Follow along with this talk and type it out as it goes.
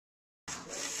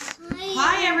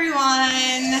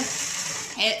everyone,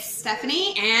 it's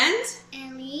Stephanie and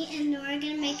Ellie, and we're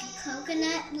going to make a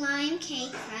coconut lime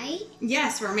cake, right?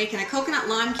 Yes, we're making a coconut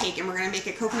lime cake, and we're going to make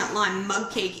a coconut lime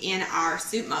mug cake in our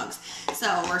soup mugs.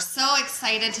 So we're so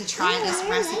excited to try this recipe.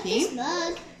 I like this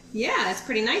mug. Yeah, it's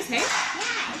pretty nice, hey?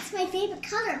 Yeah, it's my favorite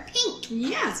color, pink.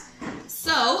 Yes.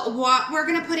 So what we're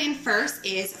going to put in first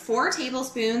is 4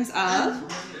 tablespoons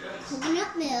of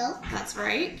coconut milk. That's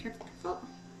right. Careful.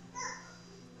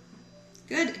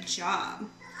 Good job.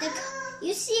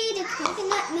 You see the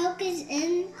coconut milk is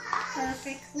in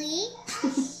perfectly.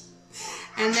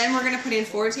 And then we're going to put in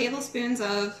 4 tablespoons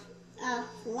of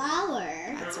flour.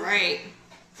 That's right.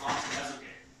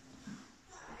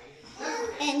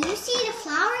 And you see the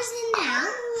flour's in now.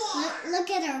 Look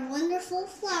at our wonderful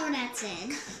flour that's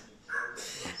in.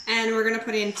 And we're going to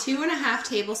put in 2.5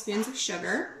 tablespoons of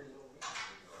sugar.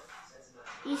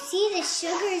 You see the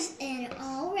sugar's in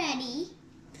already.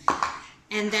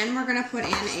 And then we're going to put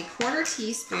in a 1/4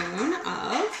 teaspoon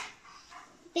of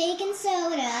baking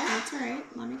soda. That's right.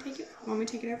 Let me take it. Want me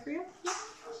to take it out for you? Yeah.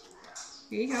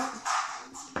 Here you go.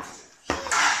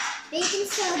 Baking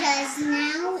soda is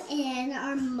now in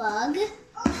our mug.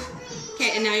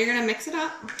 Okay, and now you're going to mix it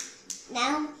up.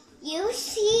 Now, you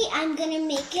see I'm going to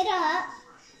make it up.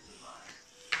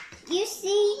 You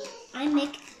see I'm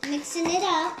mixing it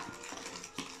up.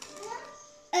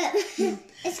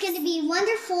 It's going to be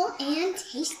wonderful and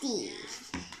tasty.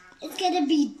 It's going to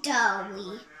be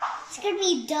doughy. It's going to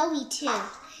be doughy too.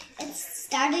 It's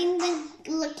starting to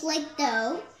look like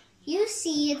dough. You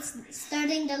see it's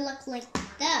starting to look like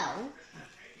dough.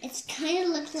 It's kind of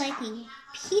look like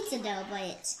pizza dough, but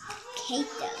it's cake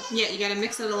dough. Yeah, you got to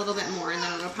mix it a little bit more, and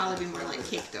then it'll probably be more like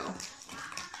cake dough.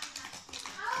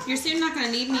 You're soon not going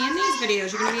to need me in these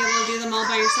videos. You're going to be able to do them all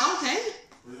by yourself, eh?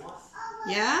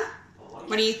 Yeah?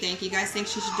 What do you think? You guys think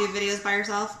she should do videos by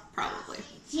herself? Probably.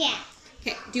 Yeah.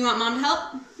 Okay, do you want Mom to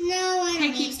help? No, I don't.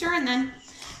 Okay, keep stirring then.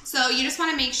 So you just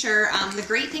want to make sure, the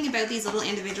great thing about these little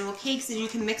individual cakes is you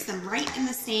can mix them right in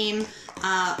the same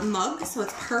mug, so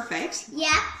it's perfect.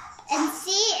 Yeah, and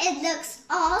see, it looks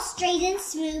all straight and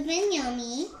smooth and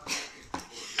yummy.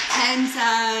 And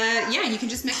yeah, you can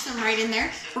just mix them right in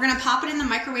there. We're going to pop it in the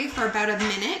microwave for about a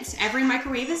minute. Every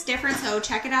microwave is different, so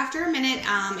check it after a minute.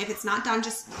 If it's not done,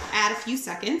 just add a few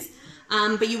seconds.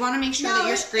 But you want to make sure that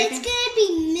you're scraping. It's going to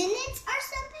be minutes or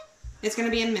something? It's going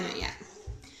to be a minute yet.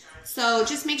 So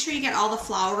just make sure you get all the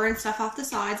flour and stuff off the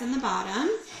sides and the bottom.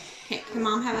 Okay, can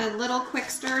Mom have a little quick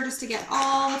stir just to get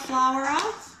all the flour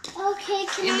off? Okay,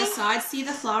 In the sides, see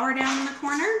the flour down in the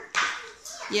corner?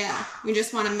 Yeah, we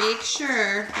just want to make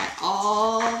sure that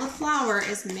all the flour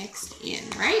is mixed in,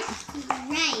 right?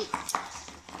 Right.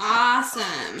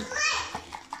 Awesome.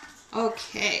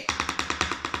 Okay.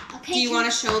 Do you want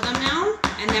to show them now?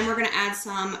 And then we're going to add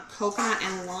some coconut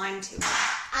and lime to it.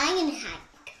 I'm going to add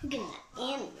coconut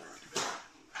and lime.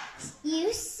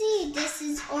 You see, this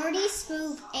is already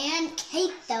smooth and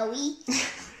cake doughy.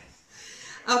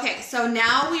 Okay, so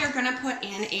now we are going to put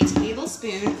in a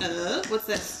tablespoon of, what's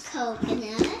this?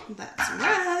 Coconut. That's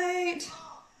right.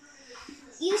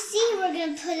 You see, we're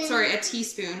going to put in... Sorry, a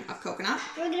teaspoon of coconut.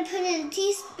 We're going to put in a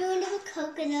teaspoon of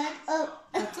coconut. Oh.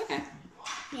 That's okay.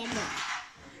 Yeah, no.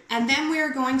 And then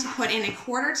we're going to put in a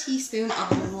 1/4 teaspoon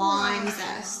of lime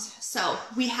zest. So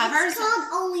we have It's called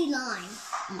only lime.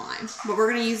 But we're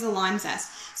going to use the lime zest.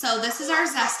 So this is our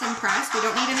zest and press. We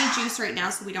don't need any juice right now,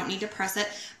 so we don't need to press it,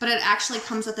 but it actually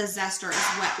comes with a zester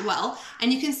as well.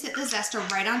 And you can sit the zester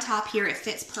right on top here. It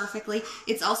fits perfectly.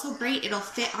 It's also great. It'll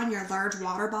fit on your large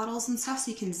water bottles and stuff,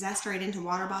 so you can zest right into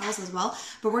water bottles as well.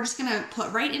 But we're just going to put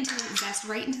right into the zest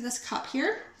right into this cup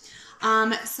here.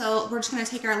 So we're just going to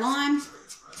take our lime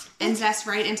and zest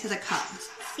right into the cup.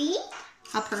 See?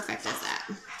 How perfect is that?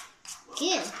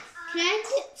 Good. Can I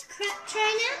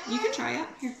try now? You can try it.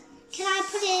 Here. Can I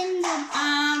put in the...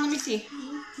 Let me see.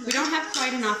 We don't have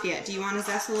quite enough yet. Do you want to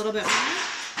zest a little bit more?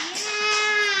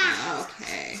 Yeah.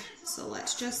 Okay. So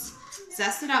let's just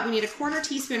zest it up. We need a 1/4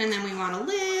 teaspoon, and then we want a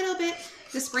little bit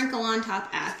to sprinkle on top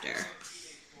after.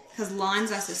 Because lime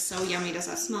zest is so yummy. Does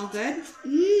that smell good?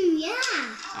 Yeah.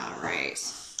 All right.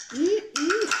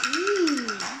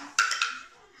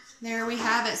 There we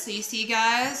have it. So you see,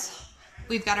 guys,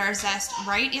 we've got our zest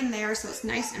right in there, so it's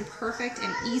nice and perfect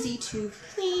and easy to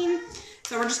clean.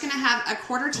 So we're just going to have a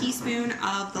 1/4 teaspoon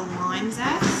of the lime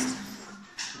zest.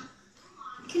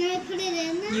 Can I put it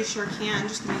in there? You sure can.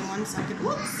 Just give me 1 second.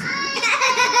 Whoops.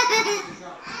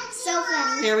 So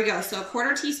funny. There we go. So a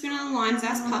 1/4 teaspoon of the lime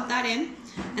zest. Pop that in.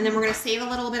 And then we're going to save a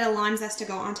little bit of lime zest to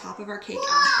go on top of our cake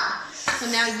after.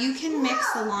 So now you can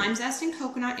mix the lime zest and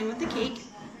coconut in with the cake.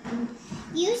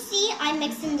 You see, I'm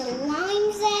mixing the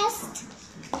lime zest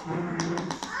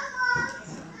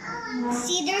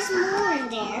See, there's more in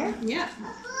there. Yeah.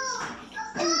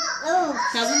 And, oh.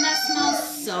 Doesn't that smell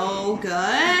so good?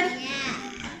 Yeah.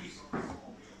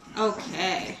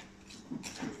 Okay.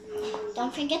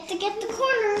 Don't forget to get the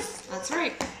corners. That's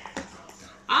right.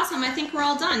 Awesome. I think we're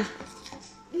all done.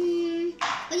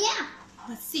 But yeah.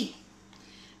 Let's see.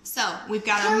 So we've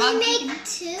got Can our mug. we make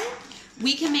 2?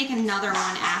 We can make another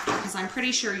one after because I'm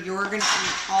pretty sure you're going to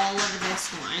eat all of this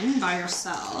one by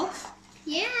yourself.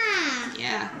 Yeah.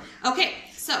 Yeah. Okay.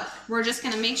 So we're just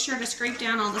going to make sure to scrape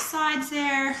down all the sides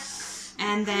there.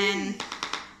 And then...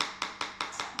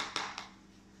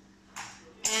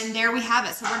 And there we have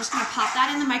it. So we're just going to pop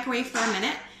that in the microwave for a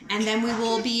minute. And then we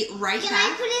will be right Can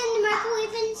back. I put it in the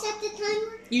microwave and set the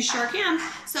timer? You sure can.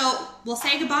 So we'll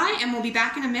say goodbye and we'll be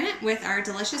back in a minute with our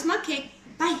delicious mug cake.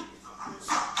 Bye.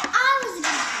 I was going to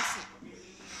press it.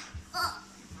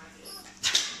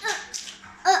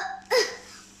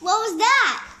 What was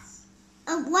that?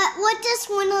 What just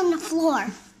went on the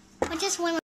floor? What just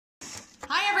went on?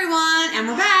 Hi everyone, and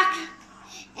we're back.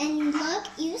 And look,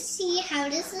 you see how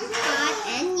this is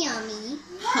hot and yummy.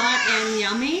 Hot and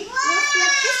yummy. We'll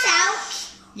flip this out.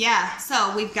 Yeah,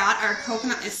 so we've got our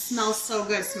coconut. It smells so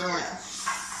good. Smell it.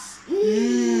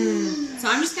 So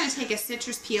I'm just going to take a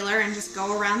citrus peeler and just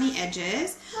go around the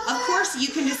edges. Of course, you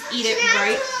can just eat it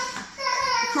right.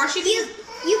 Of course, you can.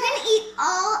 You can eat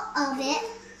all of it.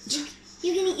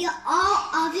 You can eat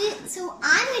all of it. So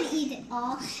I'm going to eat it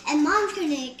all. And Mom's going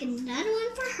to make another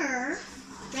one for her.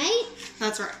 Right?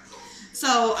 That's right.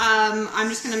 So I'm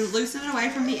just going to loosen it away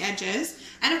from the edges.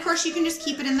 And of course, you can just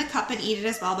keep it in the cup and eat it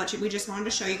as well, but we just wanted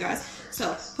to show you guys.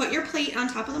 So put your plate on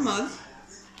top of the mug.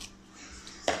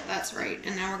 That's right.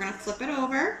 And now we're going to flip it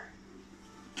over.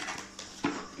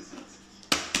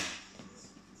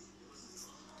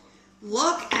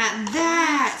 Look at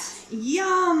that.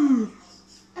 Yum.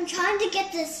 I'm trying to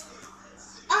get this.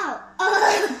 Oh.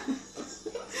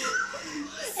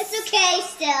 It's okay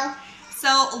still.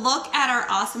 So look at our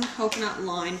awesome coconut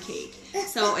lime cake.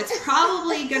 So it's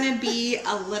probably going to be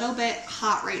a little bit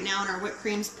hot right now, and our whipped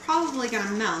cream's probably going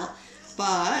to melt,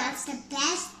 but That's the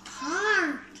best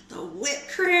part. the whipped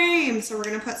cream. So we're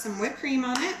going to put some whipped cream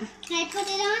on it. Can I put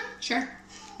it on? Sure.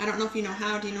 I don't know if you know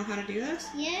how. Do you know how to do this?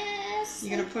 Yes.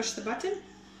 You're going to push the button?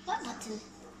 What button?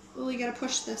 Well, you got to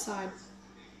push this side.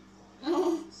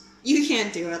 Oh. You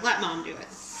can't do it. Let Mom do it.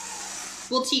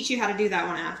 We'll teach you how to do that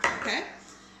one after, okay?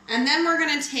 And then we're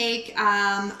going to take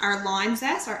our lime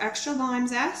zest, our extra lime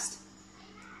zest,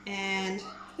 and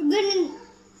We're going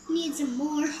to need some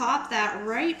more. pop that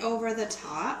right over the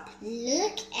top.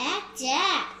 Look at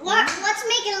that. Let's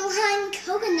make a lime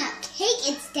coconut cake.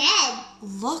 It's dead.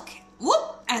 Look.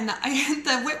 Whoop. And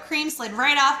the whipped cream slid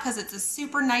right off because it's a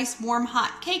super nice, warm,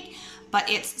 hot cake. But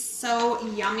it's so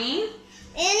yummy. And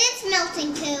it's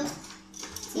melting too.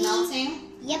 It's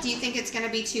melting? Yep. Do you think it's going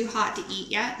to be too hot to eat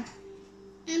yet?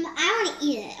 I want to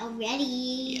eat it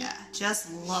already. Yeah,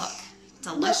 just look.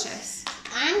 Delicious.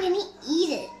 I'm going to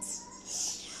eat it.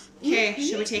 Okay,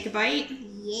 should we take a bite?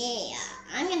 Yeah.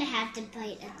 I'm going to have to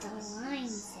bite at the lime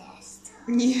zest.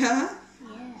 Yeah. Yeah.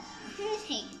 I'm going to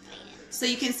take a bite. So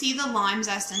you can see the lime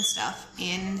zest and stuff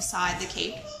inside the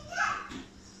cake.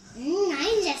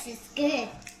 Lime zest is good.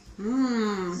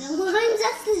 Mmm. The lime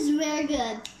zest is very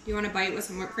good. You want to bite with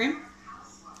some whipped cream?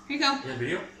 Here you go. Yeah,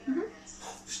 video? Mm-hmm.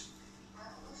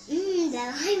 The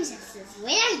lime zest is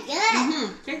very good.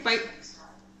 Mm-hmm. Take a bite.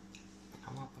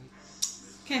 Come on, bite.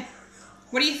 Okay.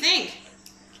 What do you think?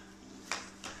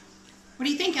 What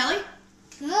do you think, Ellie?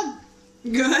 Good.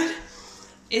 Good.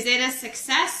 Is it a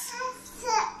success?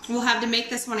 We'll have to make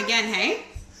this one again, hey?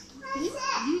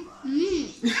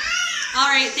 All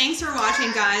right, thanks for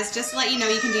watching, guys. Just to let you know,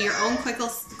 you can do your own quick,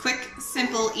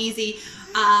 simple, easy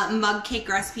mug cake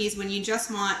recipes when you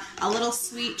just want a little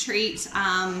sweet treat,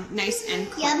 nice and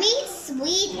quick. Yummy,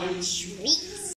 sweet treats.